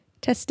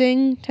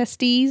Testing,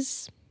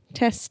 testes.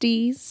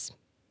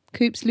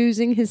 Coop's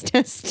losing his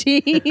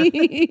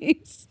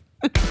testes.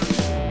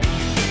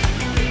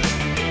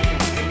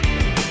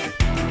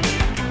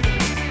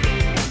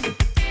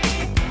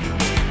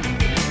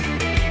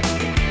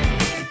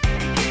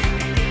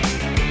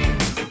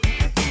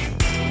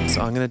 So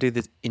I'm going to do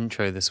this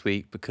intro this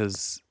week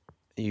because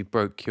you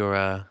broke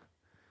your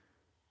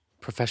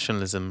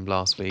professionalism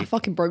last week. I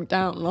fucking broke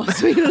down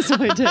last week, that's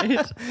what I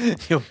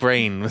did. Your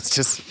brain was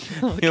just...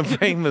 Okay. Your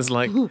brain was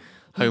like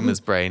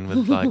Homer's brain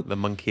with like the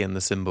monkey and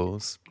the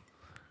cymbals.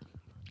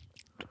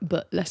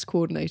 But less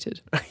coordinated.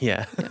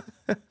 Yeah.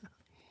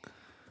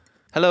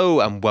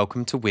 Hello and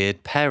welcome to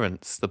Weird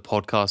Parents, the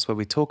podcast where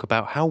we talk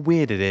about how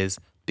weird it is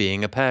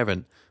being a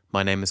parent.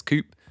 My name is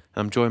Coop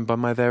and I'm joined by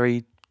my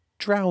very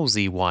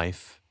drowsy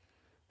wife,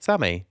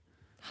 Sammy.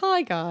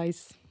 Hi,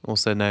 guys.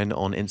 Also known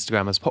on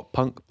Instagram as Pop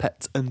Punk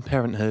Pets and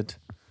Parenthood.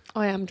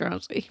 I am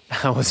drowsy.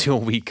 How has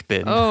your week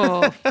been?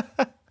 Oh,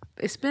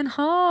 it's been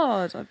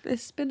hard.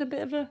 It's been a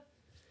bit of a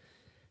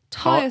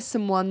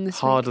tiresome one this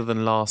Harder week.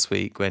 than last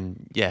week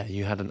when,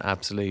 you had an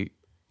absolute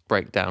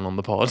breakdown on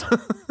the pod.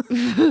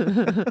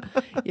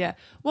 Yeah.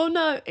 Well,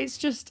 no, it's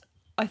just,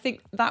 I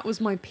think that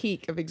was my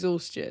peak of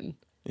exhaustion.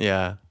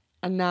 Yeah.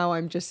 And now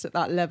I'm just at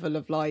that level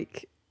of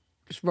like,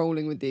 just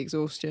rolling with the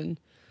exhaustion.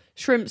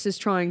 Shrimps is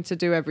trying to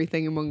do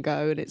everything in one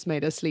go and it's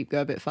made her sleep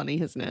go a bit funny,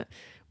 hasn't it?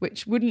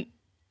 Which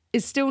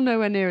is still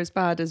nowhere near as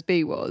bad as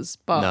B was,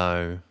 but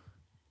No.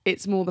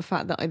 It's more the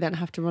fact that I then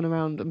have to run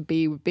around and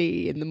be with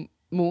B in the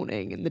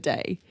morning, in the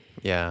day.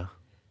 Yeah.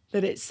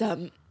 That it's,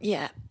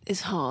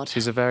 it's hard.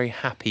 She's a very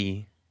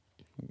happy,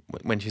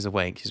 when she's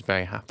awake, she's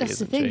very happy, That's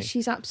the isn't thing,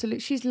 she?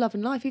 she's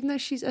loving life, even though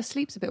her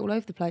sleep's a bit all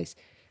over the place.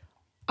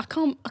 I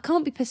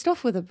can't be pissed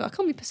off with her, but I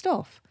can't be pissed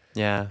off.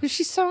 Yeah. Because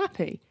she's so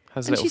happy.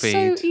 Has a And little she's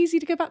feed. so easy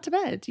to go back to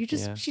bed.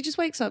 She just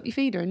wakes up, you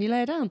feed her and you lay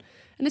her down.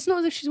 And it's not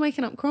as if she's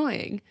waking up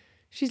crying.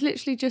 She's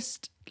literally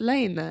just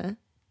laying there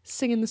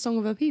singing the song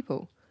of her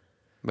people.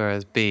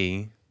 Whereas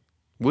B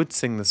would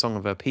sing the song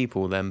of her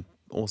people, then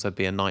also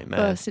be a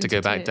nightmare Burst to into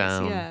go back tears,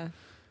 down, yeah.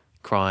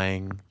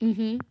 crying,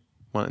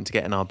 wanting to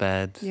get in our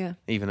bed,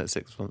 even at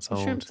 6 months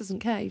old. Shrimps doesn't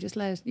care.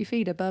 You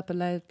feed her, burp her,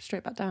 lay her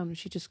straight back down and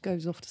she just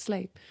goes off to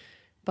sleep.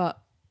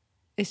 But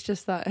it's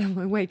just that I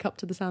wake up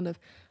to the sound of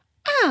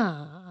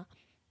ah,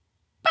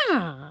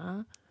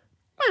 bah,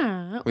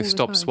 bah. We've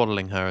stopped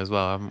swaddling her as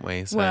well, haven't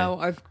we? So,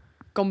 Well, I've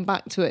gone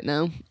back to it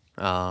now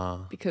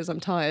because I'm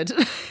tired.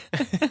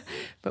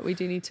 But we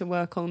do need to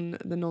work on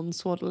the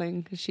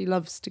non-swaddling because she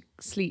loves to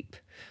sleep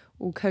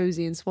all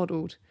cosy and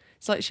swaddled.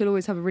 It's like she'll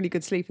always have a really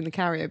good sleep in the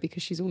carrier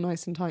because she's all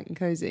nice and tight and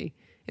cosy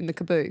in the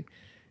caboo.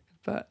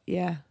 But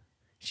yeah,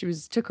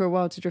 took her a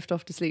while to drift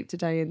off to sleep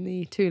today in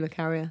the Tula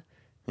carrier.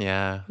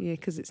 Yeah,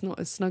 because it's not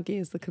as snuggy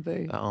as the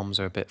caboo. the arms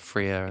are a bit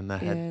freer and the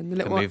head and the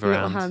can little, move the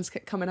around. little hands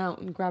kept coming out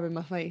and grabbing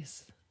my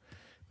face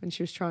when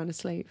she was trying to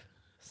sleep.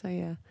 So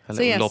yeah, Her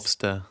little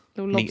lobster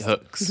meat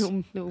hooks.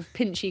 little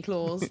pinchy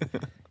claws.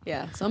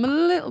 Yeah, so I'm a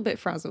little bit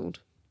frazzled,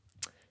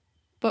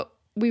 but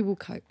we will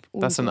cope.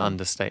 That's an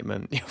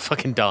understatement. You're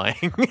fucking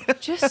dying.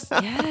 It's just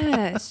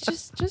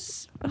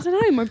I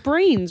don't know. My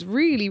brain's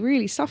really,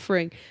 really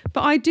suffering.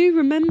 But I do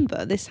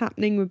remember this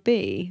happening with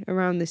B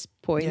around this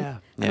point. Yeah.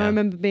 And I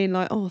remember being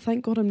like, oh,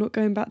 thank God I'm not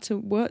going back to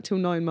work till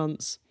 9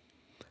 months.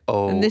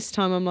 Oh. And this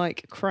time I'm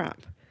like,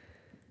 crap.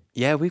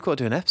 Yeah, we've got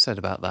to do an episode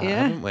about that,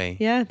 haven't we?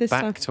 Yeah, this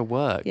Back time. to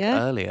work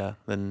earlier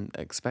than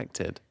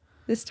expected.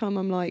 This time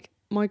I'm like,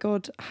 my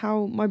God,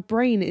 how my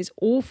brain is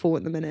awful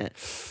at the minute.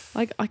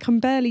 Like, I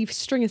can barely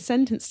string a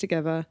sentence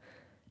together.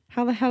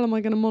 How the hell am I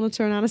going to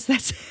monitor an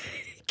anaesthetic?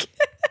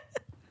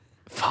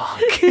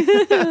 Fuck.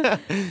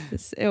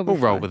 We'll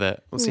roll with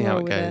it. We'll see how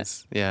it roll with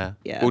goes. Yeah.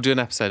 Yeah. We'll do an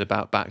episode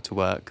about back to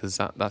work because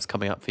that's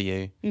coming up for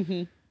you.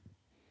 Mm-hmm.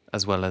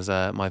 As well as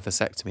my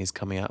vasectomy is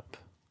coming up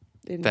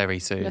In very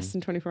soon. less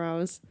than 24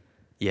 hours.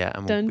 Yeah,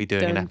 and we'll be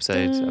doing an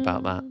episode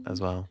about that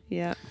as well.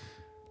 Yeah.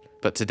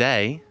 But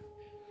today,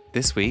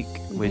 this week,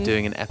 we're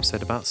doing an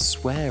episode about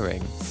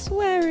swearing.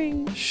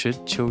 Swearing.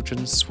 Should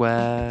children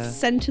swear?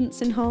 Sentence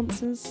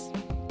enhancers.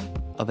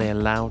 Are they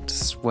allowed to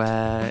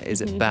swear?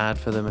 Is it bad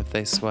for them if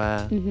they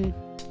swear?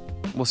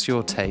 What's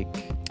your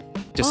take?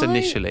 Just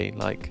initially,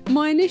 like...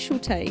 My initial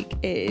take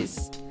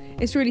is,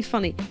 it's really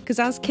funny, because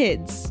as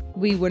kids,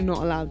 we were not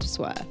allowed to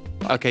swear.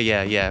 Okay,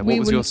 yeah. What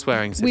was your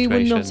swearing situation?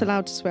 We were not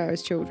allowed to swear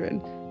as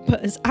children.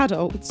 But as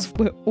adults,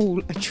 we're all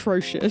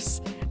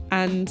atrocious.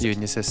 And you and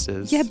your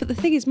sisters. Yeah, but the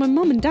thing is, my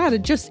mum and dad are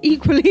just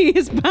equally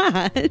as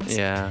bad.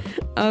 Yeah.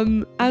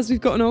 As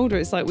we've gotten older,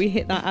 it's like we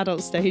hit that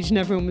adult stage and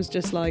everyone was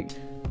just like,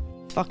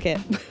 fuck it.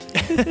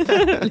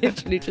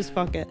 Literally just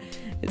fuck it.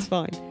 It's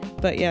fine.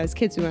 But yeah, as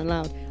kids we weren't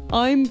allowed.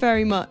 I'm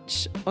very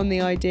much on the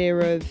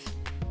idea of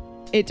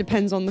it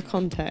depends on the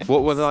context.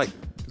 What were like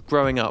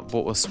growing up,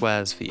 what were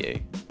swears for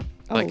you?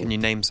 Like, can you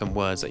name some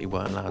words that you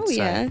weren't allowed to say?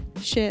 Yeah.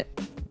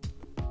 Shit.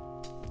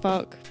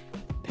 Fuck.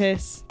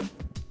 Piss.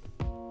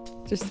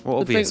 Just what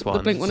obvious ones?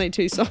 The Blink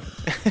 182 song.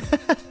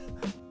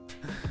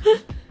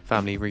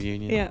 Family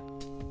reunion. Yeah.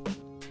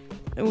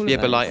 Yeah,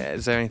 but like,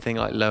 is there anything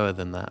like lower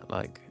than that?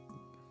 Like,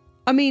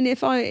 I mean,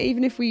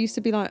 even if we used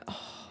to be like, oh,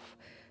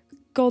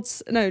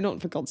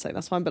 not for God's sake,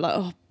 that's fine, but like,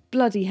 oh,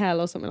 bloody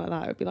hell or something like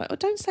that, it would be like, oh,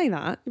 don't say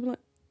that. You'd be like,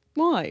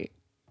 why?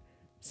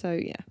 So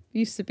yeah,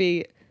 used to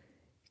be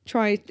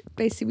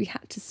basically we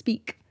had to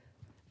speak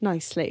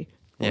nicely.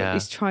 Or at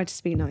least try to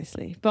speak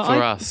nicely. But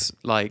for us,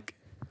 like,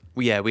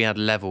 we had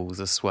levels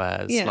of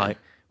swears. Yeah. Like,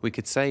 we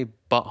could say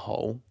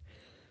butthole,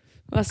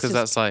 because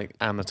that's like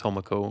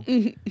anatomical.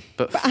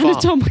 But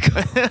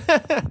anatomical.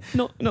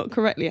 not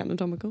correctly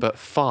anatomical. But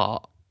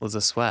fart was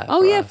a swear.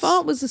 Oh yeah, us.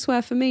 fart was a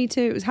swear for me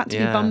too. It had to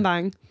be bum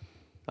bang.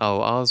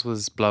 Oh, ours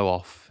was blow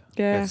off.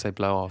 Yeah. We had to say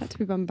blow off. Had to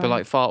be bum bang. But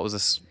like fart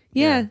was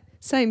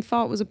same.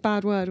 Fart was a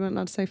bad word. We weren't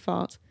allowed to say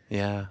fart.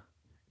 Yeah.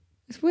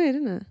 It's weird,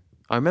 isn't it?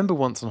 I remember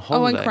once on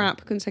holiday. Oh, and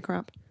crap. Couldn't say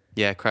crap.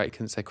 Yeah,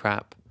 couldn't say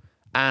crap.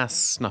 Ass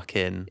snuck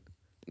in.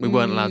 We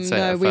weren't allowed to say it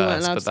at we first,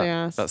 weren't allowed but to say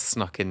ass. that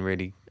snuck in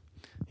really.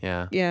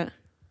 Yeah. Yeah.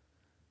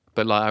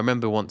 But like, I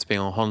remember once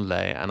being on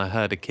holiday and I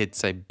heard a kid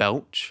say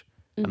belch,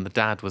 and the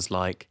dad was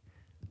like,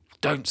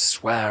 "Don't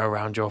swear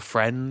around your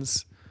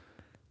friends."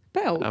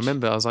 Belch. I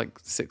remember I was like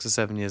 6 or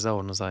 7 years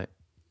old and I was like,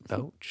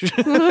 belch?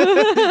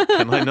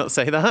 Can I not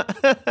say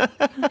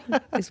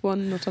that? Is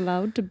one not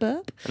allowed to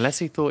burp? Unless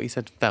he thought he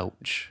said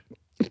felch.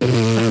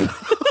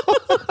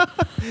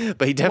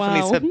 But he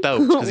definitely said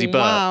belch because he burped.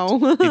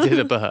 Wow. He did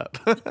a burp.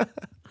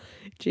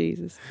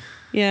 Jesus.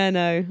 Yeah,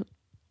 no.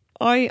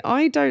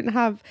 I don't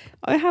have...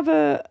 I have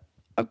a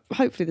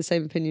hopefully the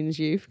same opinion as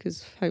you,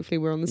 because hopefully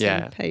we're on the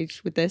same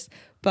page with this.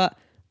 But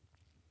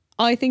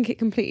I think it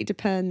completely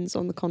depends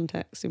on the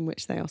context in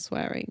which they are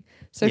swearing.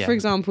 So, for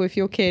example, if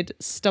your kid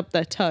stubbed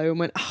their toe and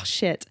went, "Oh,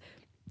 shit,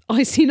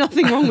 I see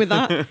nothing wrong with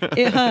that.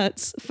 It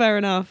hurts." Fair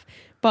enough.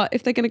 But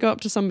if they're going to go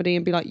up to somebody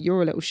and be like,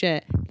 "You're a little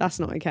shit," that's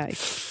not okay.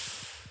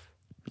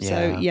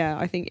 So, yeah,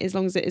 I think as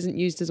long as it isn't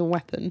used as a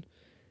weapon.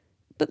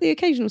 But the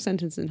occasional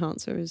sentence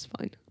enhancer is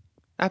fine.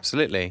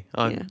 Absolutely.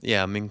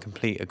 I'm in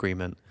complete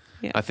agreement.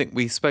 Yeah. I think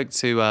we spoke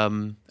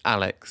to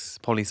Alex,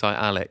 Poli-Sci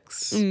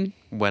Alex,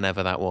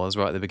 whenever that was,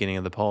 right at the beginning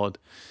of the pod.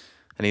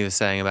 And he was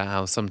saying about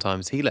how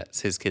sometimes he lets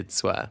his kids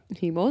swear.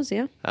 He was,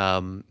 yeah.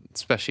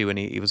 Especially when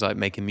he was like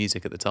making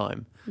music at the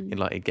time.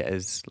 He'd get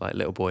his like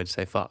little boy to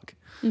say fuck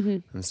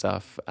and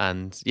stuff.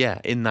 And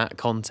yeah, in that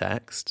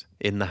context,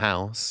 in the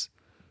house,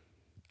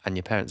 and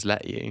your parents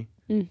let you,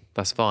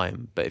 that's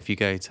fine. But if you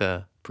go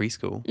to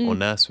preschool or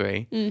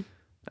nursery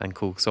and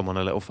call someone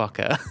a little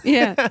fucker,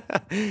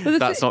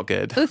 that's not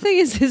good. The thing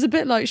is, it's a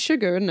bit like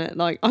sugar, isn't it?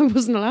 Like, I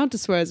wasn't allowed to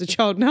swear as a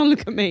child. Now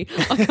look at me.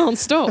 I can't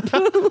stop.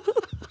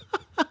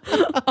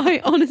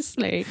 I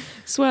honestly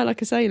swear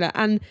like a sailor.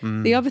 And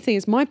the other thing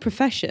is, my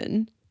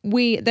profession,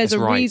 there's a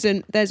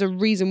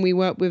reason we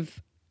work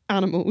with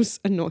animals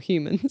and not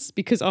humans,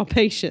 because our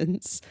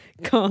patients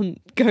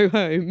can't go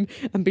home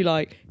and be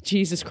like,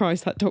 "Jesus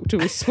Christ, that doctor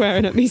was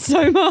swearing at me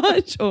so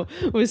much," or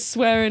was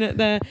swearing at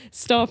their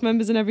staff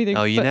members and everything.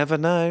 Oh, you never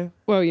know.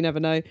 Well, you never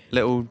know.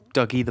 Little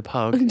Dougie the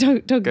pug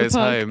Doug goes the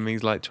pug. home.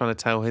 He's like trying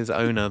to tell his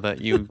owner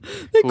that you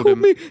called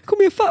me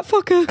a fat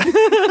fucker.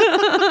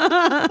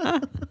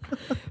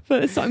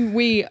 But it's something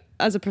we,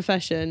 as a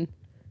profession,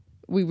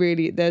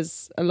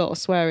 there's a lot of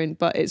swearing,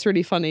 but it's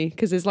really funny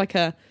because there's like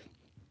a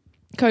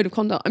code of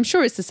conduct. I'm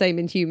sure it's the same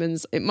in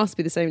humans. It must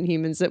be the same in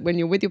humans, that when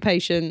you're with your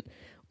patient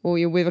or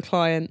you're with a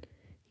client,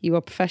 you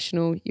are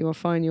professional, you are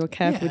fine, you are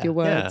careful with your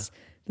words.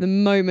 The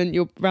moment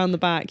you're round the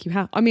back,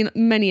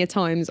 many a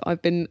times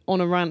I've been on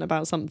a rant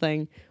about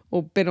something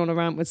or been on a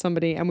rant with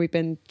somebody and we've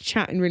been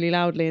chatting really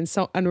loudly and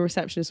a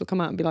receptionist will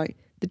come out and be like,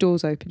 "The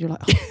door's open." You're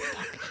like, "Oh,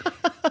 fuck."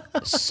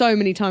 So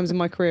many times in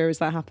my career has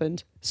that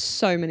happened.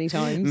 So many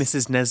times.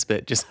 Mrs.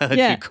 Nesbitt just heard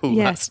you call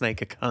that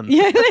snake a cunt.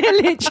 Yeah,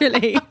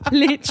 literally.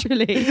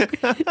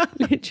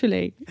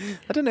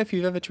 I don't know if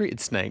you've ever treated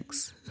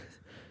snakes.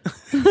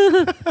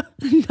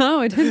 No,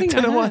 I don't think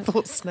I don't know why I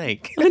thought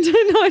snake. I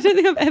don't know. I don't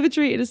think I've ever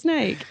treated a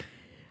snake.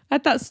 I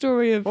had that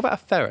story of... What about a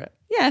ferret?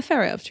 Yeah, a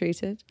ferret I've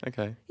treated.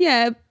 Okay.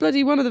 Yeah,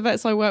 bloody one of the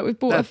vets I work with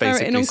brought a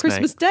ferret in on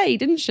Christmas Day,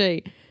 didn't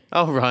she?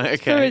 Oh, right,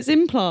 okay. For his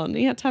implant.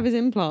 He had to have his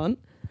implant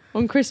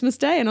on Christmas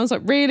Day. And I was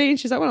like, "Really?" And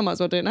she's like, "Well, I might as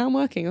well do it now. I'm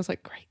working." I was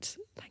like, "Great,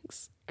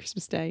 thanks.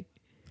 Christmas Day."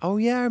 Oh,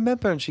 yeah, I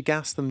remember. And she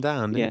gassed them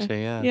down, didn't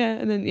she? Yeah. Yeah,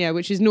 and then,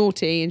 which is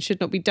naughty and should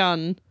not be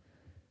done,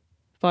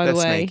 by the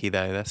way. They're snaky,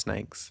 though. They're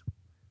snakes.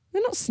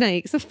 They're not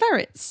snakes. They're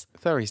ferrets.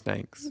 Furry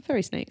snakes.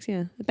 Furry snakes,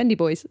 yeah. The bendy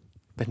boys.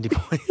 Bendy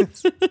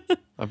boys.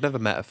 I've never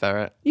met a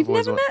ferret. You've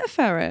never met a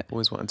ferret?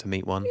 Always wanted to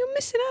meet one. You're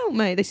missing out,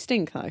 mate. They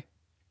stink, though.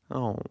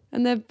 Oh.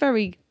 And they're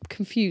very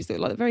confused. They're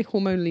like very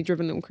hormonally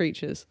driven little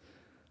creatures.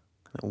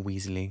 Little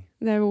weaselly.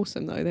 They're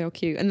awesome, though. They are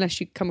cute. Unless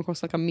you come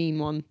across like a mean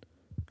one,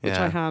 which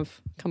I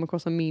have come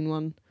across a mean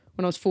one.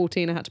 When I was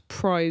 14, I had to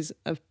prise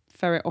a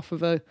ferret off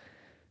of a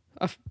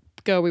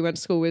girl we went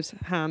to school with's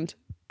hand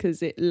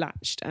because it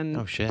latched and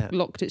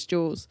locked its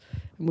jaws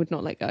and would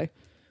not let go.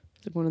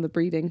 One of the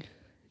breeding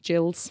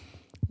gills.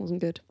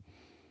 Wasn't good.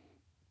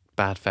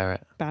 Bad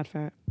ferret.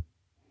 Because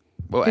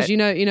Well, you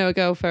know a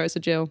girl ferret's a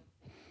Jill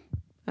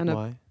and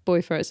why? a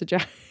boy ferret's a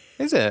Jack.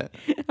 Is it?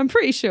 I'm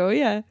pretty sure,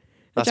 yeah.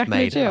 That's Jack and a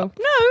made Jill. up.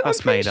 No, That's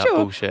I'm pretty made up sure.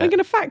 bullshit. I'm going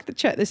to fact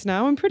check this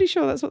now. I'm pretty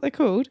sure that's what they're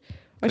called.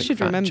 I Quick should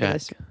fact remember check.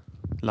 this.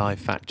 Live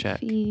fact check.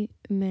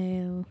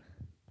 Female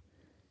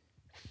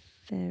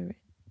ferret.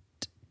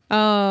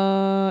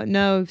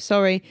 No,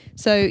 sorry.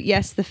 So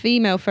yes, the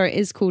female ferret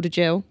is called a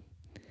Jill.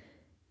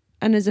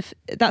 And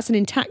that's an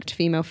intact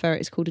female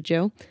ferret is called a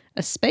Jill.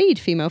 A spayed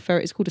female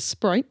ferret is called a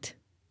Sprite.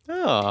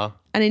 Ah.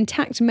 An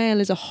intact male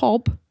is a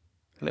Hob.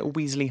 A little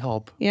Weasley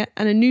Hob. Yeah,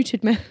 and a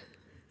neutered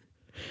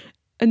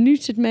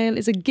male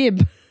is a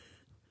Gib.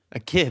 A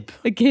gib.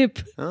 A Gib.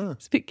 Oh.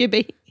 It's a bit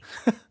gibby.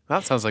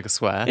 That sounds like a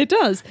swear. It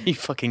does. You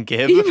fucking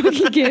gib. You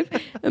fucking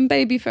Gib. And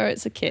baby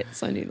ferrets are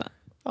kits. I knew that.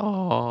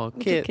 Oh,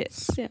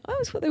 Kits. Yeah, I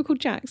always thought they were called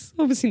Jacks.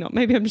 Obviously not.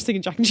 Maybe I'm just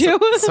thinking Jack and Jill.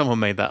 Someone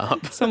made that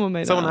up. Someone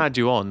had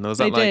you on. Was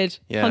They that like, did.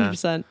 yeah.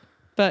 100%.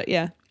 But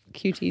yeah,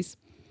 cuties.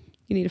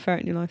 You need a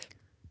ferret in your life.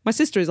 My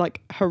sister is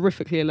like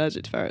horrifically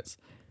allergic to ferrets.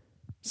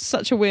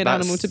 Such a weird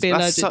animal to be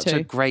allergic to. That's such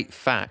a great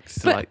fact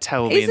to But like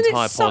tell the isn't it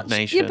entire pod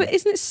nation. Yeah, but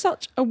isn't it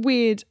such a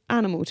weird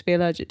animal to be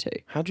allergic to?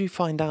 How do you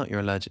find out you're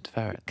allergic to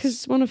ferrets?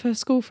 Because one of her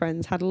school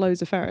friends had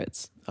loads of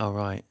ferrets. Oh,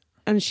 right.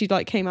 And she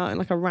like came out in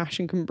like a rash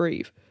and couldn't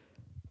breathe.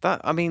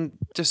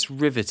 Just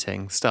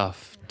riveting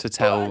stuff to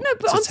tell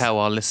tell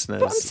our listeners.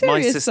 But I'm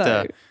serious, My sister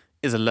though.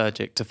 is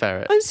allergic to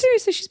ferrets. I'm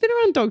serious. She's been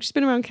around dogs. She's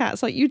been around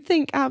cats. Like you'd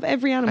think out of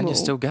every animal. And you're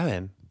still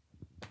going.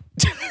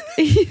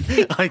 you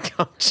think, I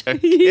can't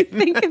joke. you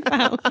think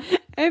about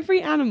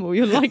every animal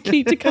you're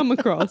likely to come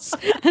across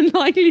and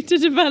likely to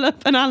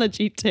develop an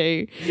allergy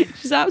to.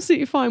 She's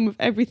absolutely fine with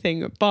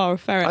everything bar a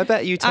ferret. I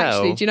bet you tell.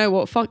 Actually, do you know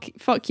what?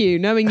 Fuck you.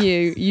 Knowing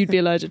you'd be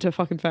allergic to a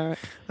fucking ferret.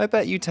 I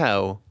bet you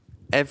tell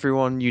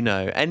everyone you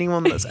know,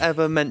 anyone that's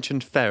ever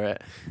mentioned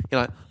ferret,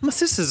 you're like, my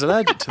sister's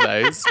allergic to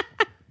those.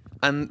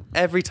 And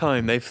every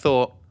time they've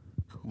thought,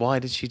 why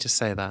did she just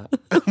say that?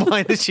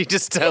 Why did she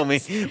just tell me?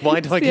 Why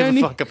do I give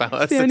a fuck about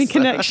her It's the only sister?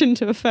 connection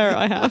to a ferret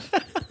I have.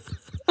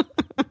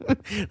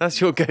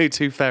 That's your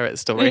go-to ferret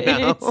story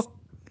now.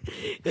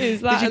 It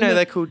is that. Did you know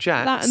they're called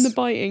Jacks? That and the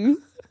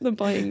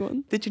biting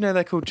one. Did you know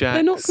they're called Jacks?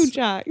 They're not called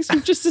Jacks.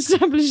 We've just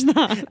established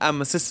that. And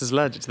my sister's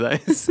allergic to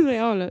those. They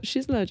are.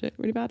 She's allergic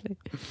really badly.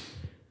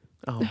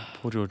 Oh,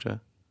 poor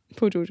Georgia.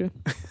 Poor Georgia.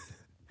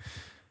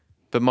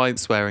 But my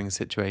swearing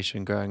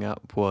situation growing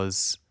up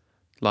was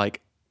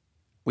like,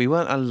 we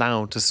weren't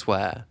allowed to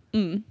swear,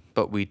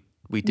 but we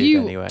did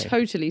anyway. You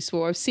totally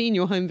swore. I've seen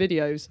your home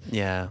videos.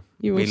 Yeah.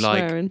 You were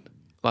swearing.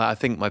 I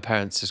think my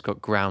parents just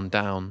got ground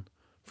down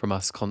from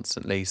us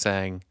constantly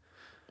saying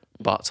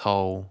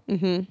butthole,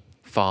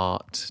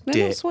 fart, They're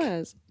dick. not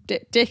swears.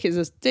 Dick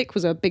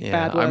was a big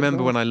bad word. I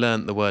remember when I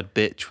learnt the word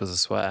bitch was a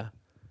swear.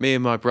 Me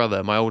and my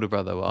older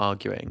brother, were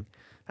arguing,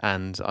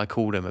 and I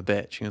called him a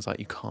bitch. He was like,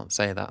 "You can't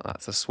say that.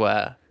 That's a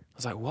swear." I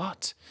was like,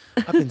 "What?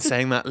 I've been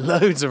saying that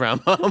loads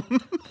around Mum."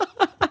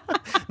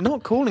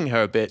 Not calling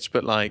her a bitch,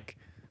 but like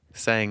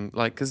saying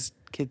because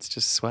kids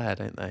just swear,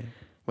 don't they,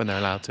 when they're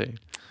allowed to?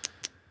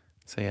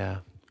 So yeah,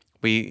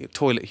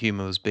 toilet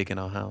humour was big in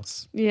our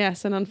house.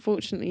 Yes, and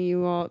unfortunately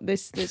you are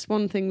this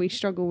one thing we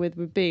struggle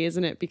with B,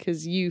 isn't it?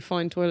 Because you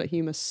find toilet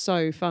humour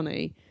so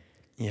funny.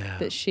 Yeah.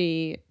 That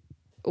she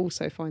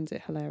also finds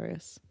it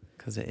hilarious.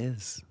 Because it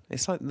is.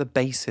 It's like the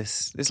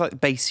basis. It's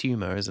like base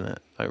humour, isn't it?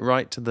 Like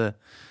right to the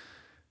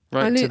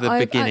beginning.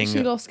 I've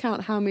actually lost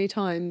count how many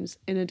times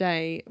in a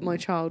day my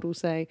child will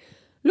say,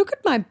 "Look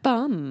at my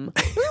bum. Look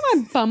at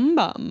my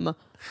bum."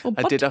 Or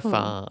I did a butthole.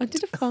 fart. I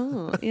did a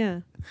fart, yeah.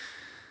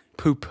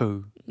 Poo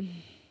poo.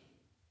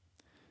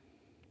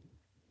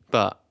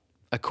 But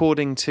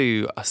according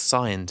to a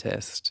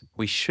scientist,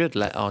 we should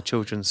let our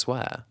children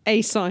swear.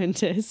 A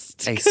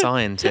scientist. A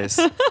scientist.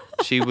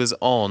 She was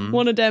on...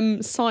 One of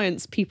them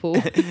science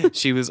people.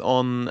 She was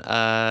on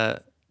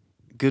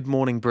Good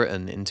Morning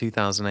Britain in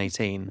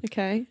 2018.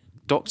 Okay.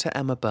 Dr.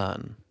 Emma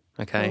Byrne.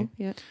 Okay. Oh,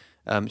 yeah.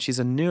 She's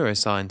a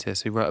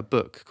neuroscientist who wrote a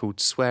book called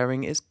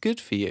Swearing is Good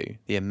for You,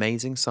 The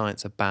Amazing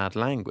Science of Bad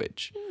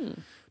Language.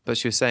 But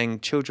she was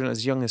saying children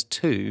as young as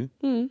 2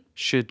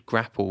 should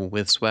grapple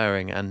with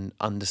swearing and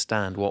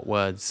understand what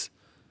words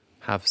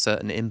have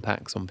certain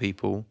impacts on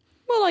people.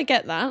 Well, I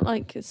get that.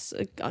 Like, it's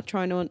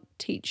trying to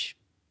teach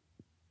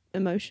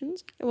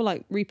emotions or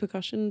like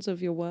repercussions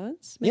of your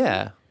words. Maybe.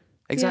 Yeah,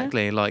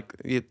 exactly. Yeah. Like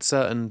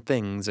certain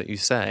things that you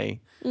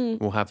say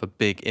will have a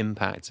big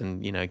impact,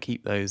 and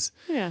keep those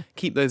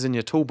in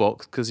your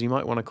toolbox, because you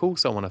might want to call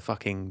someone a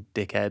fucking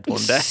dickhead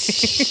one day.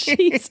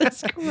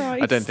 Jesus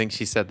Christ. I don't think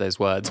she said those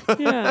words.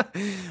 Yeah.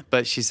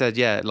 But she said,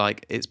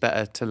 like it's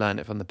better to learn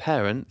it from the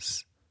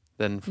parents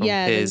than from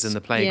peers in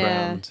the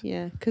playground.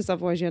 Yeah, because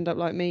otherwise you end up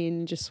like me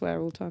and you just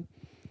swear all the time.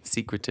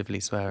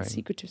 Secretively swearing.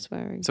 Secretive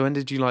swearing. So when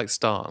did you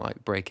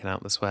start breaking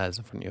out the swears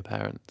in front of your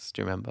parents?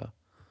 Do you remember?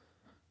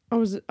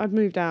 I'd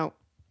moved out.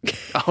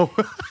 Oh.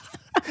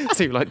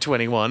 So you were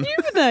 21. You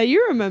were there.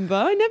 You remember.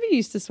 I never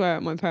used to swear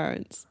at my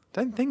parents.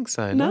 Don't think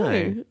so. No.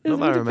 It would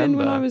that I have remember. been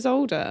when I was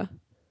older.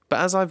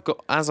 But as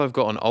I've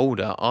gotten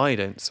older, I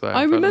don't swear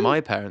in front of my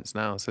parents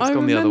now. So it's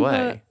gone the other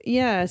way.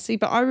 Yeah. See,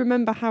 but I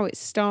remember how it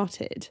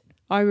started.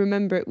 I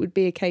remember it would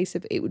be a case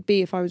of,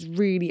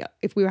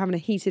 if we were having a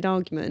heated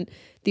argument,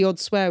 the odd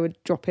swear would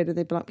drop in and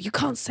they'd be like, you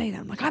can't say that.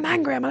 I'm like, I'm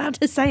angry, I'm allowed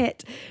to say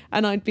it.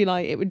 And I'd be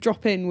like, it would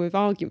drop in with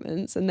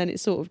arguments, and then it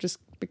sort of just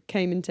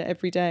came into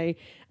every day.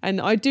 And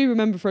I do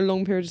remember for a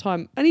long period of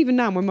time, and even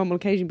now my mum will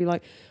occasionally be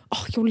like,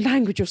 oh, your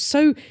language, you're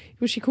so,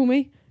 what'd she call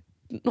me?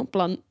 Not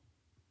blunt,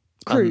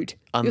 crude.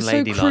 You're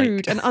so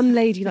crude and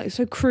unladylike, you're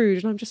so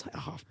crude. And I'm just like,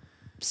 oh,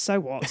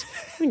 so what?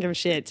 I don't give a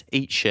shit.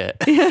 Eat shit.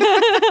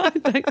 I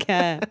don't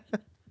care.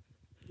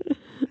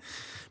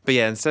 But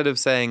yeah, instead of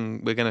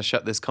saying we're going to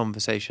shut this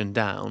conversation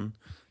down,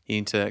 you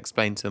need to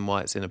explain to them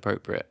why it's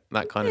inappropriate.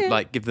 That kind of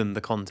like give them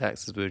the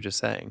context, as we were just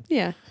saying.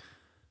 Yeah.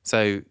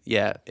 So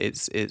yeah,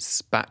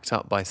 it's backed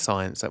up by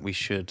science that we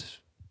should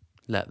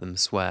let them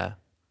swear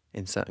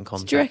in certain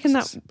contexts. Do you reckon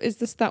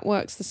that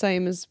works the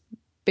same as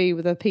B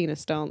with her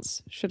penis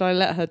dance? Should I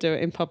let her do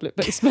it in public,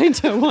 but explain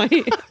to her why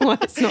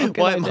it's not a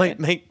good why idea? it might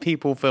make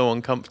people feel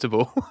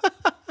uncomfortable.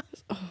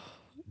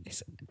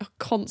 It's a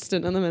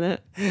constant in a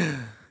minute.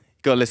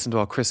 Got to listen to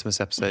our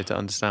Christmas episode to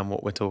understand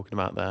what we're talking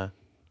about there.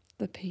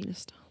 The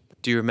penis dance.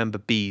 Do you remember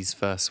B's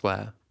first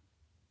swear?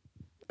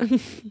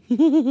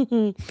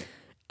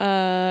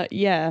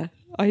 Yeah,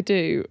 I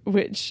do,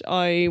 which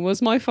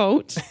was my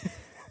fault.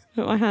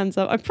 Put my hands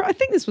up. I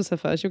think this was her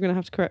first. You're going to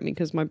have to correct me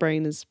because my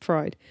brain is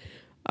fried.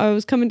 I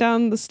was coming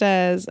down the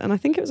stairs and I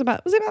think was it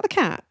about the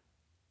cat?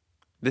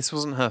 This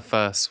wasn't her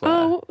first swear.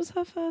 Oh, what was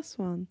her first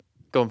one?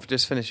 Go on,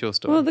 just finish your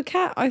story. Well, the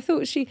cat, I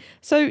thought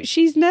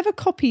she's never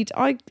copied.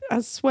 I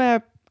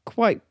swear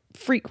quite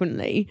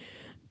frequently,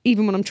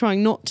 even when I'm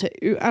trying not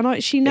to.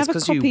 And she never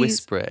copies. It's because you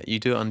whisper it. You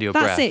do it under your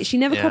breath. That's it. She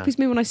never copies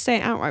me when I say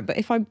it outright. But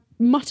if I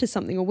mutter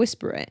something or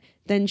whisper it,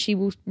 then she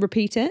will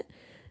repeat it.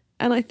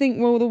 And I think,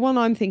 well, the one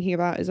I'm thinking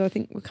about is I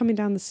think we're coming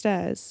down the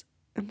stairs.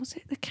 And was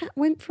it the cat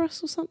went for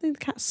us or something? The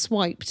cat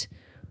swiped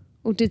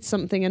or did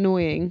something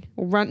annoying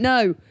or ran.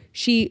 No,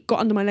 she got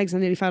under my legs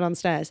and nearly fell down the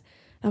stairs.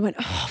 I went,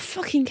 oh,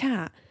 fucking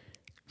cat.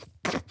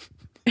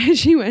 And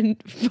she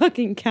went,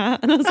 fucking cat.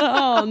 And I was like,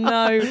 oh,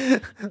 no.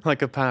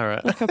 Like a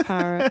parrot. Like a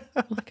parrot.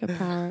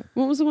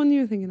 What was the one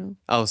you were thinking of?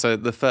 Oh,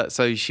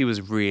 so she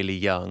was really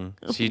young.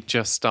 She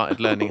just started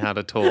learning how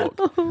to talk.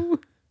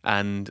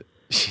 And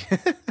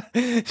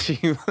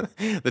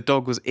the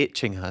dog was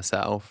itching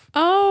herself.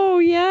 Oh,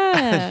 yeah.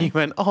 And he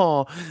went,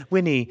 oh,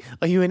 Winnie,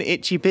 are you an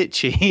itchy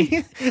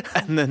bitchy?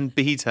 And then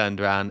B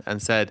turned around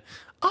and said,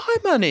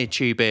 I'm an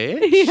itchy bitch.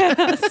 Yeah,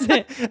 that's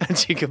it. And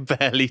she could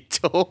barely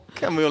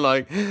talk. And we were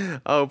like,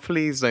 oh,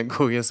 please don't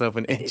call yourself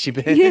an itchy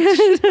bitch.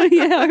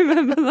 Yeah, I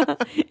remember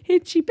that.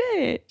 Itchy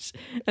bitch.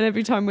 And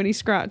every time when he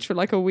scratched for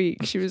like a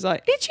week, she was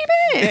like, itchy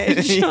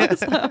bitch. Yeah. I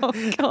was like,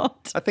 oh, God.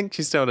 I think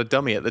she still had a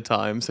dummy at the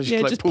time. So she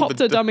like, just popped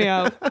her dummy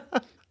out.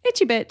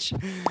 Itchy bitch.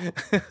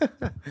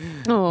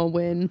 Oh,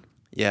 Win.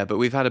 Yeah, but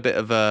we've had a bit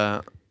of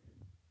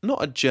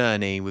not a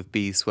journey with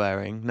B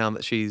swearing now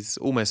that she's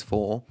almost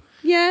 4.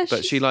 Yeah.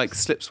 But she like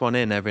slips one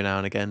in every now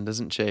and again,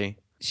 doesn't she?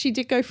 She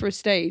did go for a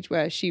stage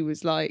where she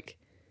was like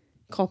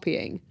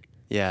copying.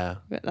 Yeah.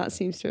 But that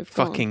seems to have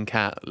gone. Fucking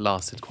cat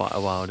lasted quite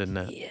a while, didn't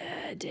it?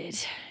 Yeah, it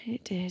did.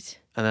 It did.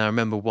 And then I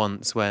remember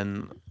once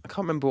when, I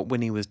can't remember what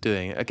Winnie was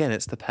doing. Again,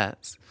 it's the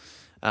pets.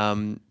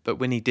 But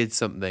Winnie did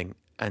something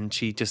and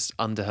she just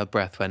under her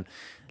breath went,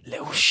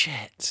 little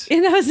shit.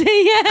 And that was it,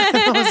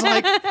 yeah. And I was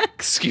like,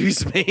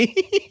 excuse me.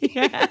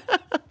 Yeah.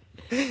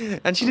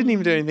 And she didn't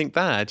even do anything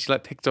bad. She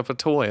like picked up a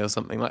toy or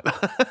something like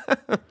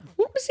that.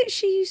 What was it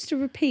she used to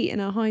repeat in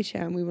her high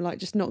chair and we were like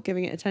just not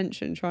giving it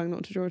attention, trying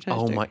not to draw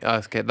attention? Oh my,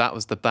 okay, that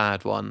was the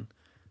bad one.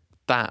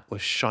 That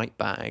was shite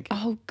bag.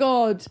 Oh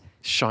God.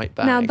 Shite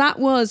bag. Now that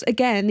was,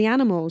 again, the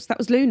animals. That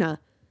was Luna.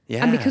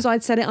 Yeah. And because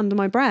I'd said it under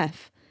my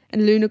breath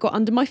and Luna got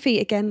under my feet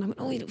again, and I went,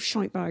 oh, you little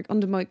shite bag,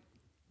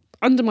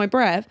 under my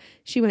breath,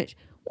 she went,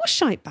 what's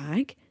shite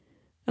bag?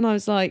 And I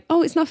was like,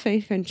 oh, it's nothing.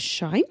 She's going,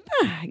 shite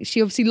bag.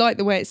 She obviously liked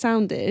the way it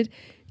sounded.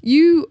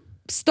 You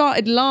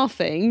started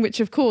laughing, which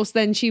of course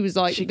then she was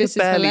like, this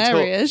is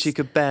hilarious. She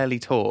could barely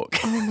talk.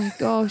 Oh my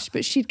gosh.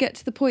 But she'd get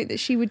to the point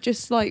that she would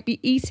just like be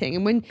eating.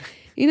 And when,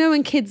 you know,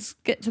 when kids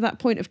get to that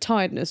point of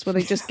tiredness where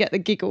they just get the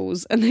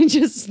giggles and they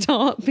just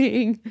start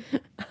being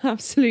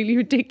absolutely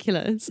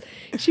ridiculous,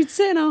 she'd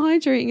sit in her high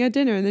chair eating her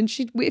dinner and then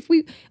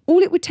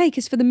all it would take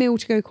is for the meal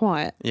to go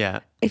quiet. Yeah.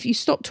 If you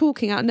stop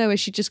talking out of nowhere,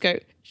 she'd just go,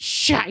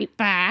 shite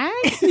bag.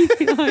 You'd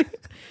be like,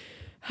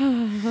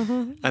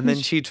 and then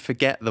she'd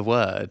forget the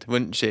word,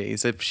 wouldn't she?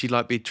 So she'd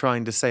like be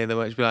trying to say the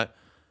word, she'd be like,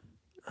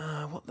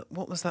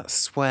 what was that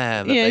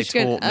swear that they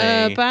taught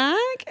me? Bag?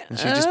 And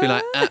she'd just be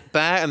like,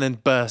 bag, and then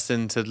burst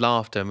into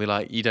laughter and be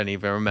like, you don't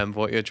even remember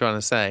what you're trying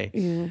to say.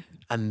 Yeah.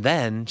 And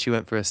then she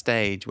went for a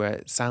stage where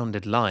it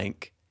sounded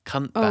like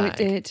cunt bag. Oh, it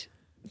did.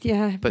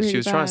 Yeah. But really she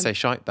was bad. trying to say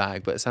shite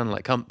bag, but it sounded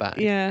like cunt bag.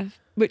 Yeah.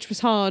 Which was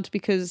hard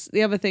because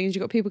the other thing is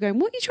you've got people going,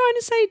 what are you trying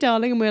to say,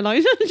 darling? And we're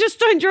like, just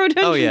don't draw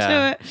attention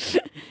to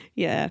it.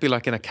 Yeah. Be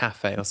like in a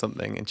cafe or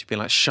something and she'd be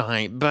like,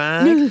 shite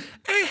bag.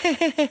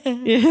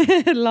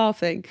 Yeah,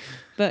 laughing.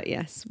 But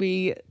yes,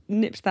 we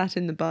nipped that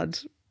in the bud.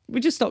 We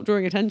just stopped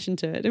drawing attention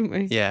to it, didn't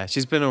we? Yeah,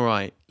 she's been all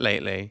right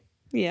lately.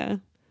 Yeah.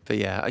 But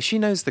yeah, she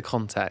knows the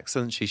context,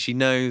 doesn't she? She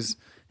knows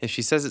if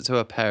she says it to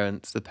her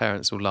parents, the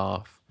parents will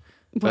laugh.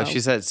 But if she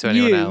says it to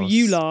anyone else...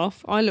 You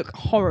laugh. I look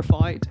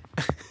horrified.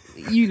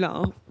 You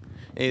laugh.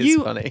 It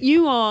is funny.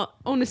 You are,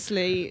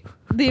 honestly,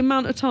 the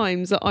amount of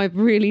times that I've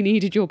really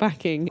needed your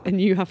backing and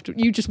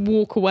you just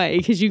walk away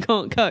because you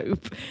can't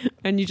cope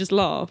and you just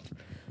laugh.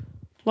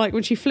 Like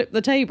when she flipped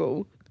the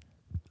table.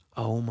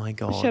 Oh my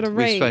God. She had a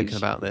rage. We've spoken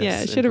about this.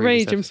 Yeah, she had a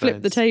rage and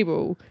flipped the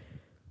table.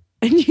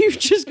 And you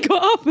just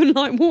got up and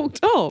like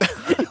walked off.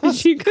 And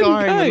she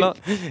couldn't cope.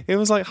 It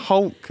was like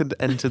Hulk had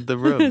entered the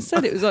room. I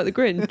said it was like the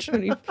Grinch.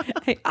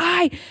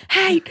 I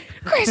hate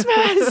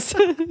Christmas.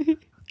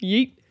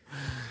 Yeet.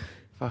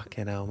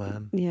 Fucking hell,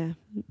 man. Yeah,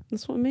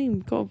 that's what I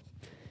mean. God.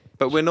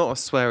 But we're not a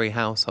sweary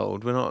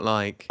household. We're not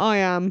like... I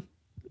am.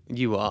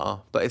 You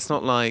are. But it's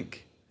not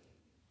like,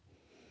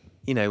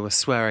 you know, we're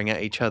swearing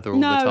at each other all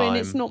the time. No, and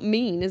it's not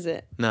mean, is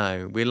it?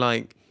 No, we're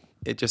like...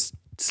 It just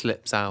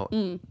slips out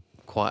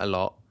quite a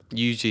lot.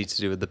 Usually to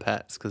do with the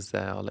pets because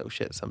they're our little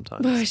shit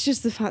sometimes. Well, it's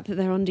just the fact that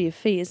they're under your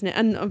feet, isn't it?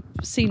 And I've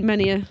seen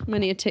many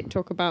a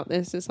TikTok about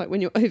this. It's like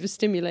when you're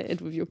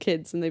overstimulated with your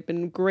kids and they've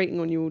been grating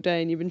on you all day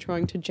and you've been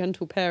trying to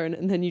gentle parent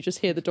and then you just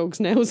hear the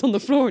dog's nails on the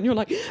floor and you're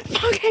like,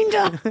 fucking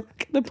dog!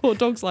 The poor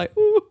dog's like,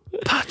 ooh.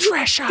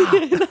 Patricia!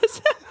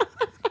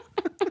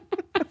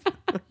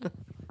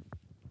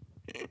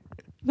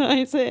 That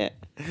is it.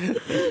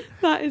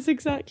 That is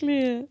exactly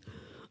it.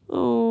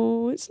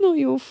 Oh, it's not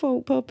your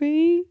fault,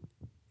 puppy.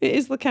 It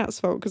is the cat's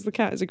fault because the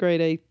cat is a grade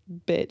A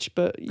bitch,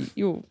 but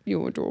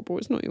you're adorable.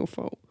 It's not your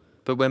fault.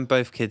 But when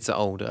both kids are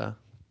older,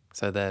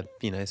 so they're,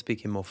 you know,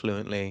 speaking more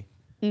fluently,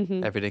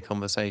 everyday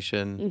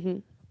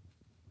conversation,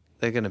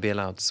 they're going to be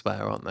allowed to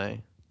swear, aren't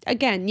they?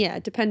 Again, yeah,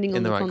 depending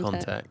on the right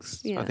context.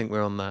 context. Yeah. I think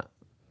we're on that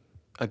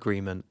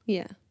agreement.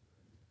 Yeah.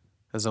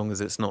 As long as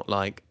it's not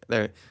like...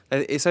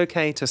 It's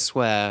okay to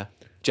swear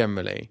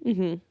generally,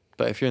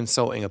 but if you're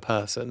insulting a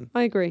person...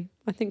 I agree.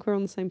 I think we're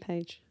on the same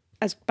page.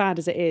 As bad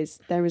as it is,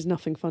 there is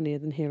nothing funnier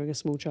than hearing a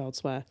small child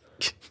swear.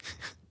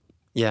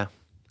 Yeah,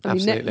 I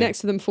mean, next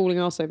to them falling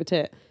arse over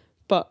tit.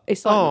 But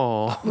it's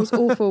like... It was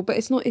awful. But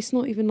it's not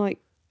even like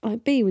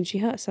B when she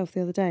hurt herself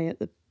the other day at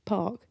the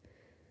park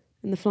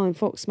and the flying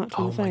fox smacked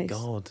her in the face.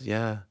 Oh my God,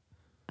 yeah.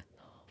 I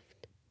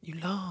laughed. You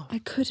laughed? I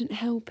couldn't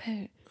help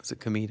it. Was it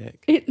comedic?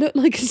 It looked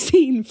like a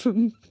scene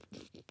from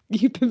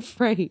You've Been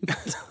Framed.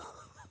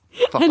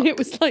 And it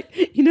was like,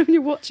 you know when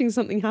you're watching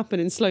something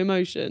happen in slow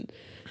motion...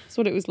 That's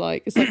what it was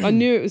like. It's like I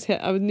knew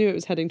it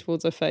was heading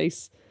towards her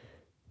face,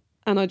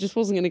 and I just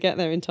wasn't going to get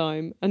there in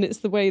time. And it's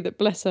the way that,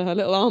 bless her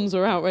little arms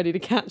were out ready to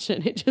catch it,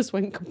 and it just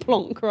went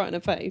plonk right in her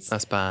face.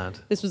 That's bad.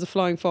 This was a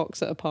flying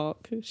fox at a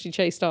park. She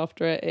chased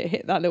after it. It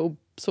hit that little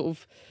sort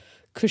of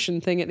cushion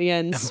thing at the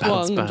end, and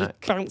swung and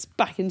just bounced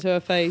back into her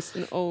face.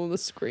 And the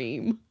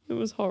scream! It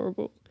was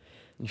horrible.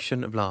 You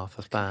shouldn't have laughed.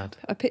 That's bad.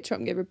 I picked her up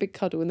and gave her a big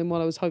cuddle, and then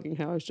while I was hugging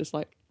her, I was just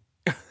like,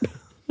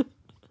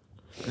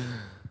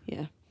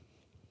 yeah.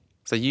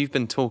 So you've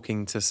been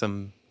talking to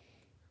some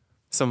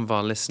of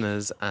our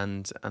listeners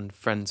and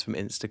friends from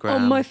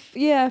Instagram.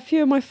 A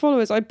few of my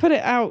followers. I put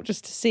it out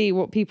just to see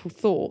what people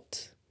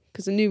thought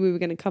because I knew we were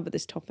going to cover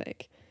this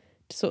topic,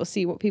 to sort of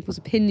see what people's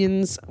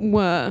opinions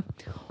were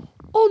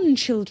on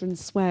children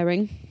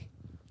swearing.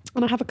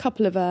 And I have a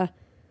couple of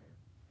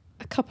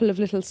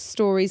little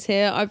stories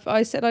here.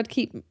 I said I'd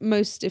keep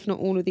most, if not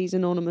all of these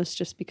anonymous,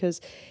 just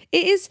because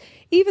it is,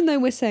 even though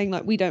we're saying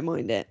like we don't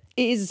mind it,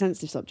 it is a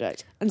sensitive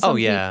subject. And some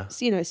people,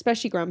 you know,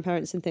 especially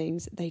grandparents and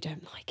things, they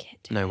don't like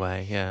it. No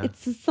way, yeah.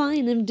 It's a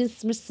sign of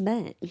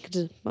disrespect.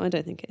 I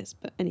don't think it is,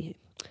 but anywho.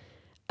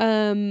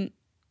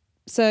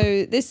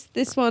 So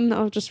this one,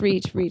 I'll just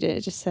read it.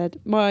 It just said,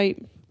 my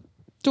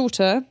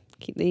daughter,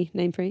 keep the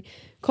name free,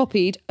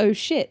 copied "oh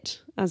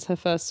shit" as her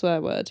first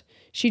swear word.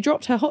 She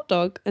dropped her hot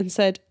dog and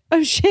said,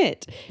 "oh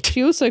shit."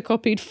 She also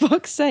copied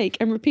 "fuck's sake"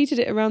 and repeated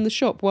it around the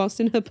shop whilst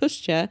in her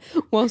pushchair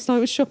whilst I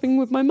was shopping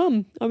with my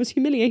mum. I was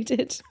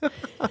humiliated.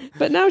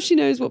 But now she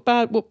knows what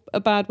a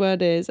bad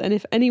word is, and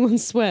if anyone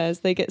swears,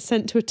 they get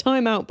sent to a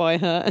timeout by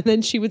her, and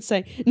then she would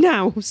say,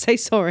 "Now, say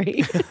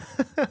sorry."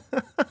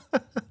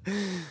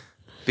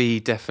 B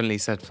definitely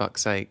said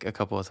 "fuck's sake" a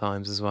couple of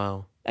times as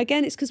well.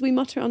 Again, it's because we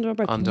mutter it under our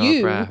breath.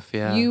 Our breath,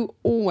 yeah. You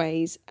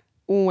always,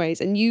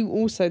 and you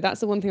also, that's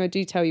the one thing I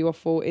do tell you off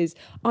for, is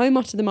I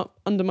mutter them up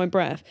under my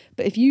breath,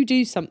 but if you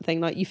do something,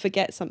 like you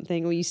forget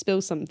something or you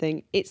spill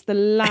something, it's the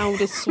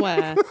loudest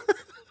swear.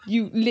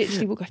 You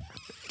literally will go,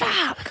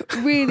 "fuck,"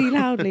 really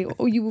loudly,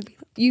 or you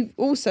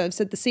also have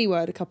said the C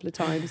word a couple of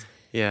times.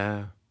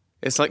 Yeah.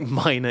 It's like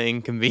minor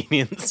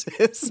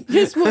inconveniences.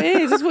 That's what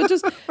it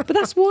is. But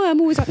that's why I'm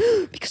always like,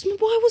 because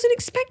I wasn't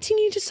expecting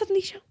you to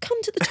suddenly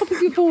come to the top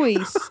of your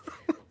voice.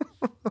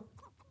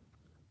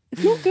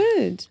 It's not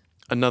good.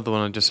 Another one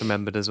I just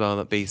remembered as well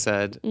that B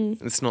said,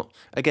 it's not,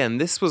 again,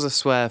 this was a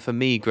swear for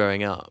me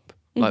growing up.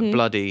 Like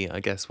bloody, I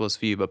guess, was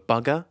for you, but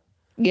bugger?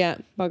 Yeah,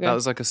 bugger. That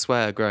was like a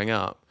swear growing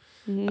up.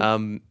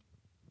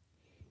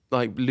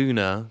 Like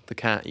Luna, the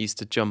cat, used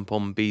to jump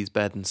on B's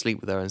bed and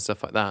sleep with her and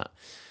stuff like that.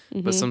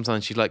 But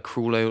sometimes she'd like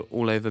crawl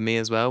all over me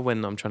as well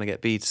when I'm trying to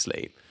get B to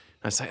sleep.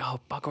 I'd say, "Oh,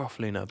 bugger off,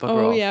 Luna, bugger off."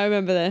 Oh yeah, I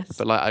remember this.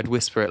 But like I'd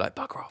whisper it like,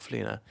 "Bugger off,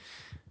 Luna,"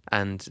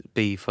 and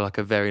B, for like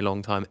a very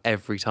long time,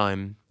 every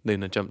time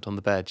Luna jumped on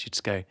the bed, she'd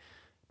just go,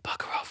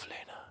 "Bugger off,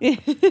 Luna,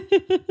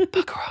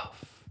 bugger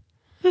off,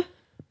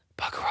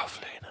 bugger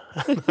off,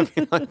 Luna." And I'd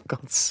be like,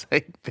 "God's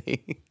sake,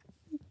 B."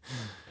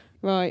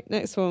 Right,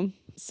 next one.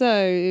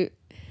 So,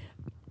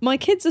 my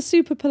kids are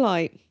super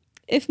polite.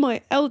 If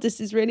my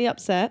eldest is really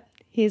upset,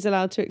 he is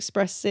allowed to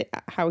express it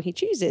how he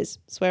chooses.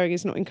 Swearing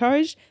is not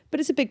encouraged, but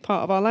it's a big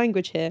part of our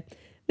language here.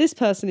 This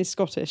person is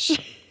Scottish.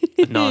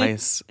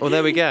 Nice. Well,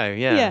 there we go.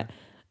 Yeah. Yeah.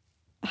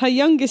 Her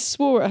youngest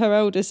swore at her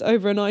eldest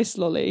over an ice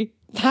lolly.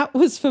 That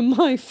was for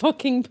my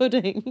fucking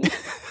pudding.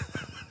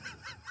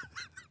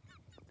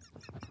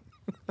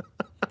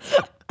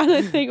 And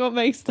I think what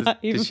makes that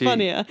even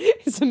funnier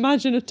is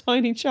imagine a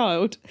tiny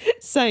child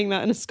saying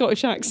that in a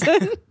Scottish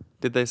accent.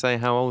 Did they say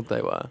how old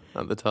they were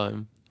at the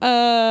time?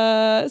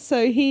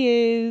 So he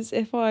is,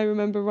 if I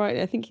remember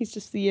rightly, I think he's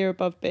just the year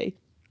above B.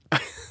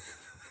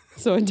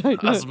 So I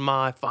don't know. That's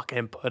my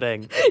fucking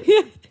pudding.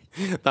 Yeah.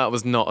 That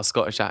was not a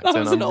Scottish accent.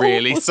 was I'm an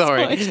really awful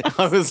sorry. Scottish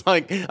I was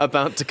like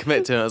about to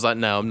commit to it. I was like,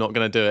 no, I'm not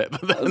going to do it.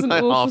 But That was then an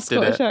I awful half did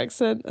Scottish it.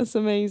 accent. That's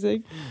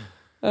amazing.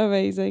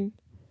 Amazing.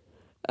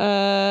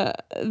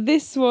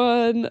 This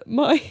one,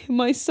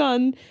 my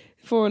son,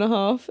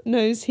 4.5,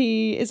 knows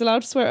he is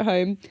allowed to swear at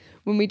home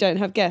when we don't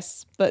have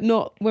guests, but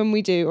not when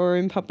we do or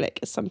in public,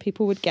 as some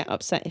people would get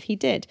upset if he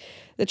did.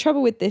 The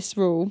trouble with this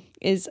rule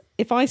is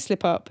if I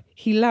slip up,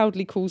 he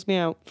loudly calls me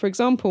out. For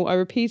example, I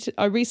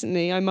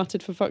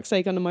muttered "for fuck's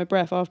sake" under my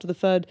breath after the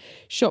third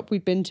shop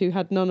we'd been to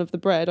had none of the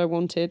bread I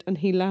wanted, and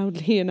he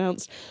loudly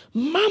announced,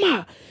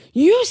 "Mama,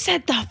 you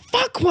said the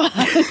fuck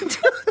word."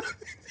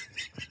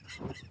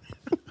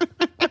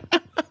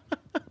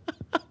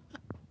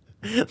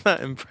 That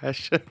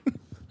impression.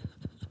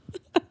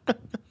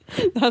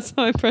 That's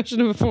my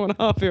impression of a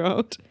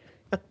 4.5-year-old.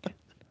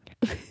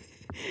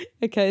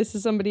 Okay, this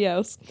is somebody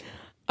else.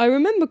 I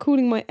remember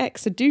calling my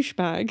ex a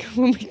douchebag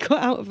when we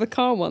got out of the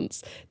car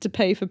once to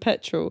pay for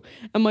petrol,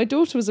 and my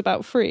daughter was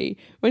about 3.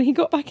 When he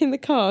got back in the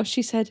car,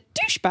 she said,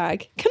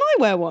 "Douchebag, can I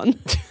wear one?"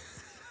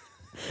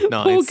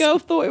 Nice. Poor girl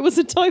thought it was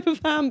a type of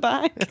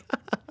handbag.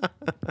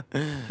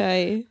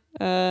 Okay,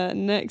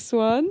 next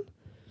one.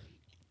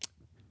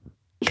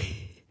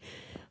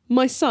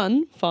 My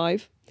son,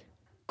 5,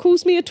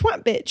 calls me a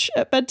twat bitch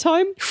at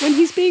bedtime when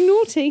he's being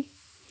naughty.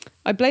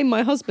 I blame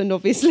my husband,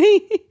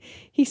 obviously.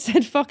 He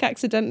said fuck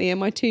accidentally,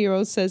 and my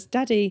 2-year-old says,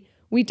 "Daddy,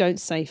 we don't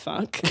say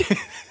fuck."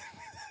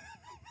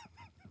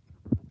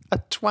 A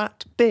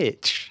twat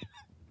bitch.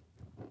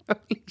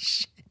 Holy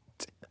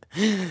shit.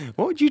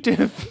 What would you do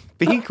if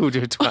B called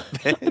you a twat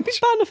bitch? It'd be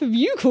bad enough if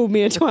you called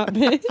me a twat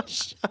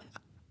bitch.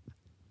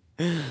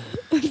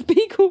 If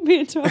B called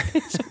me a twat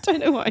bitch, I don't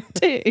know what I'd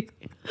do.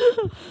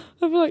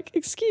 I'm like,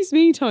 "Excuse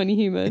me, tiny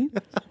human."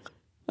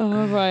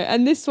 Oh, right.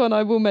 And this one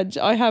I will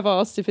mention. I have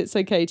asked if it's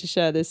okay to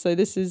share this. So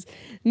this is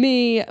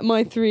me,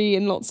 my 3,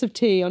 and lots of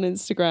tea on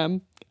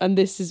Instagram. And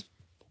this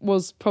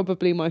was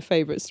probably my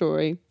favourite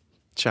story.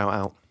 Shout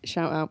out.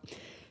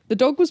 The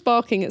dog was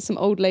barking at some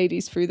old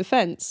ladies through the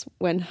fence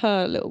when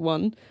her little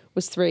one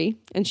was 3.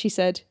 And she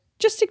said,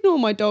 "Just ignore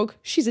my dog.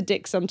 She's a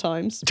dick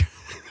sometimes."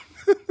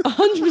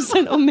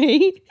 100% on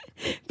me,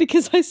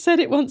 because I said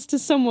it once to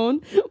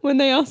someone when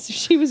they asked if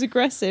she was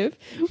aggressive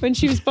when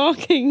she was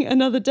barking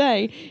another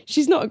day.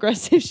 She's not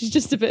aggressive, she's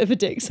just a bit of a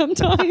dick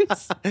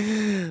sometimes.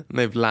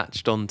 They've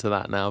latched onto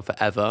that now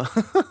forever.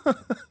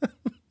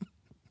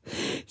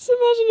 So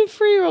imagine a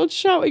 3-year-old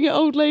shouting at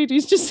old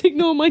ladies, "Just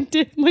ignore my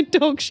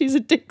dog, she's a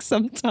dick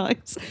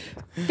sometimes."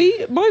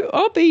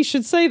 Our B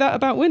should say that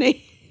about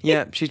Winnie.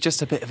 Yeah, she's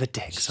just a bit of a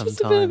dick sometimes.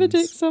 Just a bit of a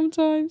dick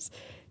sometimes.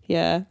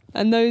 Yeah,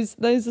 and those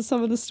are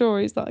some of the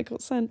stories that I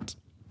got sent.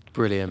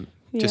 Brilliant.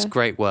 Yeah. Just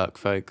great work,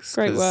 folks.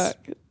 Great work.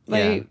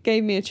 They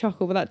gave me a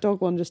chuckle, but that dog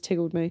one just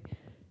tickled me.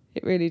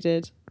 It really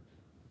did.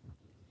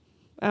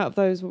 Out of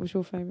those, what was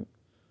your favourite?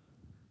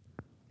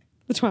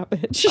 The twat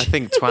bitch. I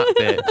think twat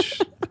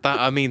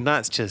bitch.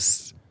 That's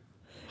just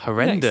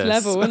horrendous.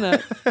 Next level,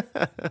 isn't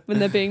it? When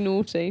they're being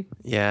naughty.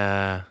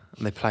 Yeah,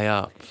 and they play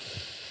up.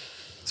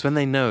 It's when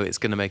they know it's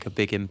going to make a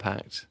big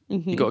impact.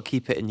 Mm-hmm. You've got to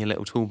keep it in your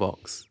little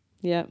toolbox.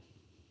 Yeah.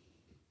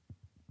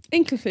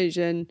 In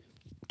conclusion,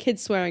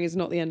 kids swearing is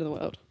not the end of the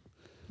world.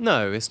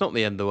 No, it's not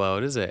the end of the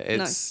world, is it?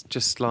 It's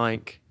just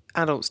like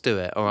adults do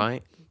it, all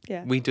right?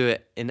 Yeah. We do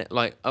it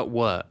at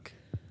work.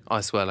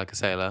 I swear like a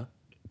sailor.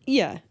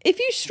 Yeah. If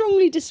you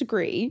strongly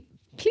disagree,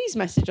 please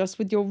message us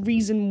with your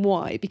reason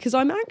why, because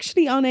I'm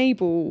actually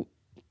unable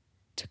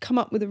to come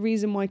up with a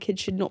reason why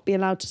kids should not be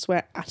allowed to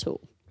swear at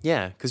all.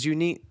 Yeah, because you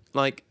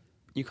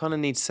kind of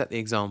need to set the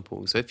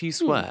example. So if you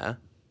swear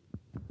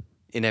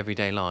in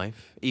everyday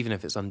life, even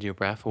if it's under your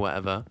breath or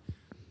whatever,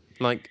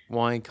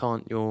 why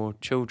can't your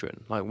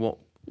children? What?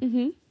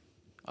 Mm-hmm.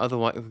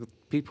 Otherwise,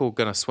 people are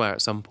going to swear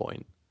at some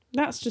point.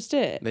 That's just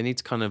it. They need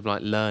to kind of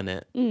learn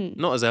it.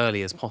 Not as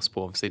early as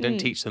possible, obviously. Don't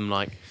teach them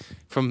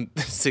from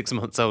 6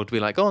 months old to be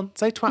like, "Go on,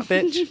 say twat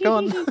bitch, go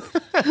on."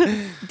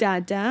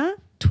 Dada,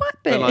 twat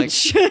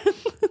bitch.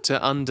 But like,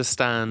 to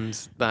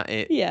understand that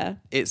Yeah.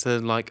 it's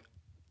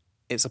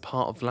a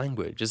part of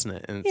language, isn't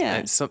it? And Yeah.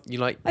 it's you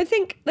like. I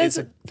think there's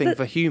it's a thing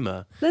for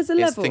humour. There's a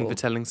It's a level. thing for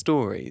telling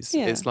stories.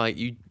 Yeah. It's like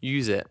you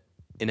use it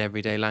in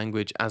everyday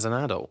language as an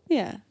adult.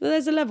 Yeah. But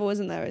there's a level,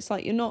 isn't there? It's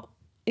like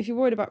if you're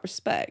worried about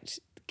respect,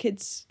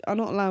 kids are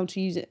not allowed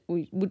to use it,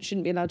 or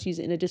shouldn't be allowed to use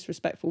it in a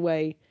disrespectful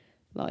way,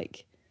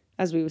 like,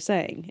 as we were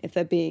saying, if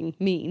they're being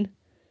mean.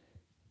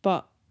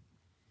 But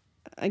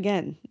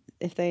again,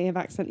 if they have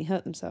accidentally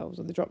hurt themselves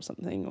or they drop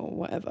something or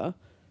whatever,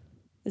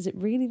 is it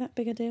really that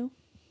big a deal?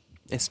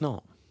 It's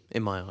not,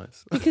 in my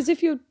eyes. Because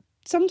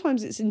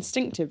sometimes it's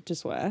instinctive to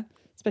swear,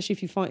 especially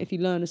if you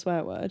learn a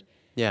swear word.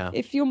 Yeah.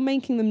 If you're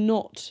making them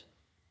not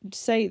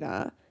say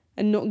that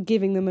and not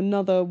giving them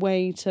another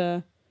way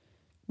to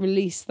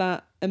release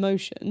that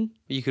emotion.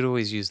 You could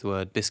always use the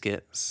word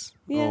biscuits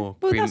or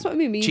well, that's what I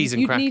mean. cheese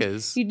and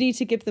crackers. You'd need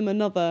to give them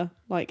another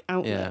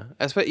outlet.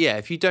 Yeah.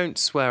 If you don't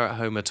swear at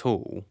home at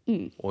all,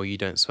 or you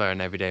don't swear in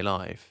everyday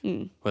life,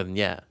 well then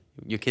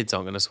your kids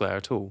aren't going to swear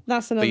at all.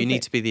 That's another. But you thing.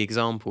 need to be the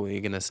example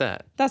you're going to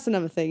set. That's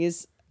another thing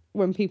is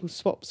when people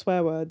swap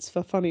swear words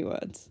for funny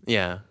words.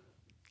 Yeah,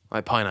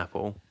 like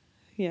pineapple.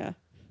 Yeah,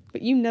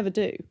 but you never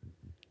do.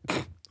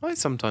 I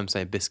sometimes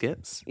say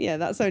biscuits. Yeah,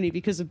 that's only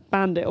because of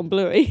Bandit on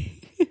Bluey.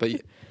 But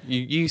you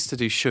used to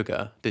do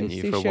sugar, didn't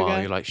you, for a sugar.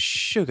 while? You're like,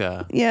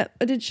 sugar. Yeah,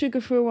 I did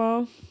sugar for a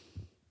while.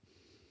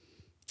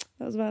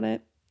 That was about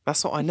it.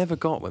 That's what I never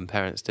got when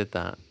parents did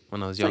that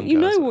when I was younger. Like, you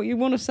know what you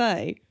want to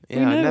say.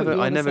 Yeah,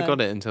 I never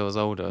got it until I was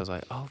older. I was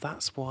like, oh,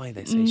 that's why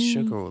they say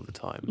sugar all the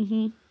time.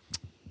 Mm-hmm.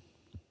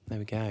 There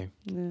we go.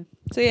 Yeah.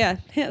 So yeah,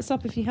 hit us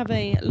up if you have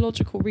a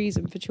logical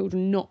reason for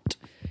children not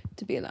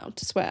to be allowed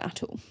to swear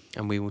at all.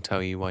 And we will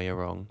tell you why you're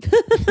wrong.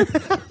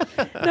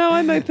 No,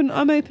 I'm open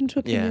to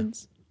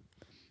opinions. Yeah.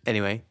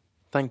 Anyway,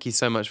 thank you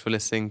so much for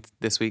listening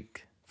this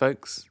week,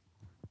 folks.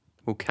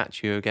 We'll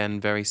catch you again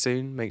very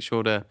soon. Make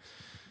sure to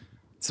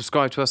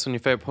subscribe to us on your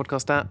favourite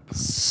podcast app.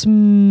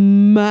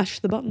 Smash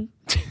the button.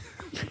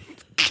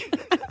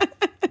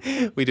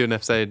 We do an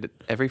episode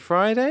every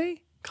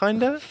Friday,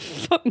 kinda.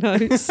 Fuck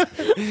knows.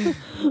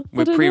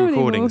 We're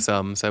pre-recording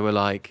some, so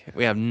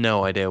we have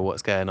no idea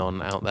what's going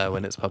on out there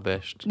when it's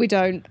published. We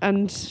don't,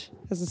 and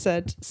as I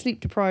said,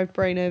 sleep-deprived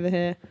brain over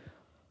here.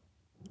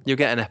 You'll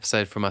get an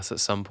episode from us at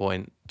some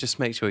point. Just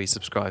make sure you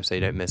subscribe so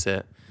you don't miss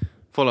it.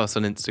 Follow us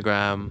on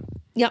Instagram.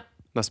 Yep.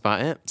 That's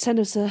about it. Send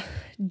us a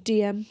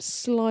DM.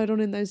 Slide on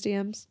in those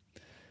DMs.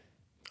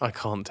 I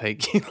can't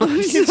take you.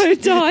 I'm so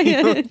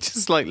tired.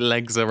 Just like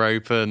legs are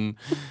open.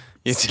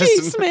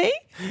 Excuse me?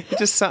 You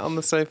just sat on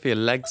the sofa, your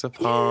legs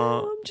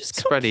apart. Yeah, I'm just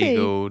spread comfy.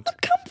 eagled. I'm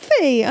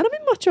comfy, and I'm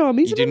in my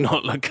jammies. You do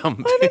not look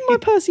comfy. I'm in my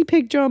Percy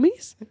Pig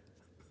jammies.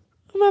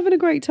 I'm having a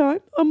great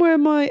time. I'm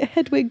wearing my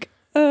Hedwig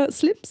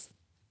slippers.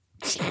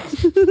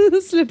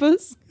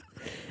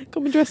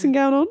 Got my dressing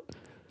gown on.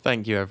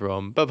 Thank you,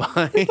 everyone.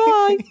 Bye-bye.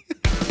 Bye.